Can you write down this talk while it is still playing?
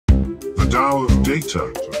Tao of Data.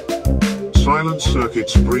 Silent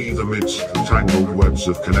circuits breathe amidst the tangled webs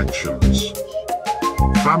of connections.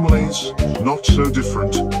 Families, not so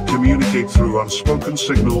different, communicate through unspoken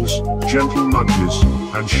signals, gentle nudges,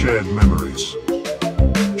 and shared memories.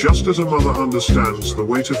 Just as a mother understands the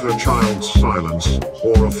weight of her child's silence,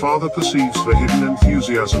 or a father perceives the hidden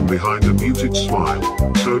enthusiasm behind a muted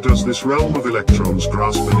smile, so does this realm of electrons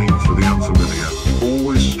grasp a need for the unfamiliar,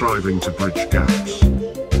 always striving to bridge gaps.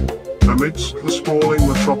 Amidst the sprawling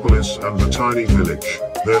metropolis and the tiny village,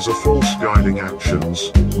 there's a force guiding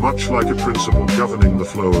actions, much like a principle governing the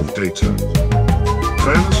flow of data.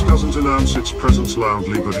 Fairness doesn't announce its presence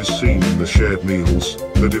loudly but is seen in the shared meals,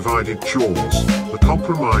 the divided chores, the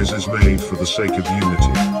compromises made for the sake of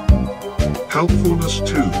unity. Helpfulness,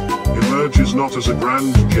 too, emerges not as a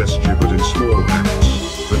grand gesture but in small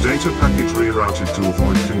acts. The data packet rerouted to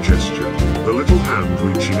avoid congestion, the little hand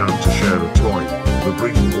reaching out to share a toy, the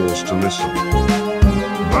brief pause to listen.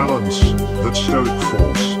 Balance, that stoic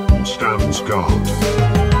force, stands guard.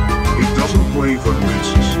 It doesn't waver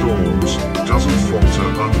amidst storms, doesn't falter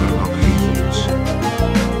under upheavals.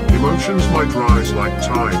 Emotions might rise like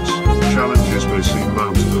tides, challenges may seem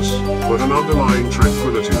mountainous, but an underlying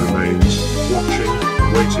tranquility remains, watching,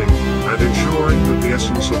 waiting, and ensuring that the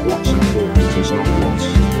essence of what's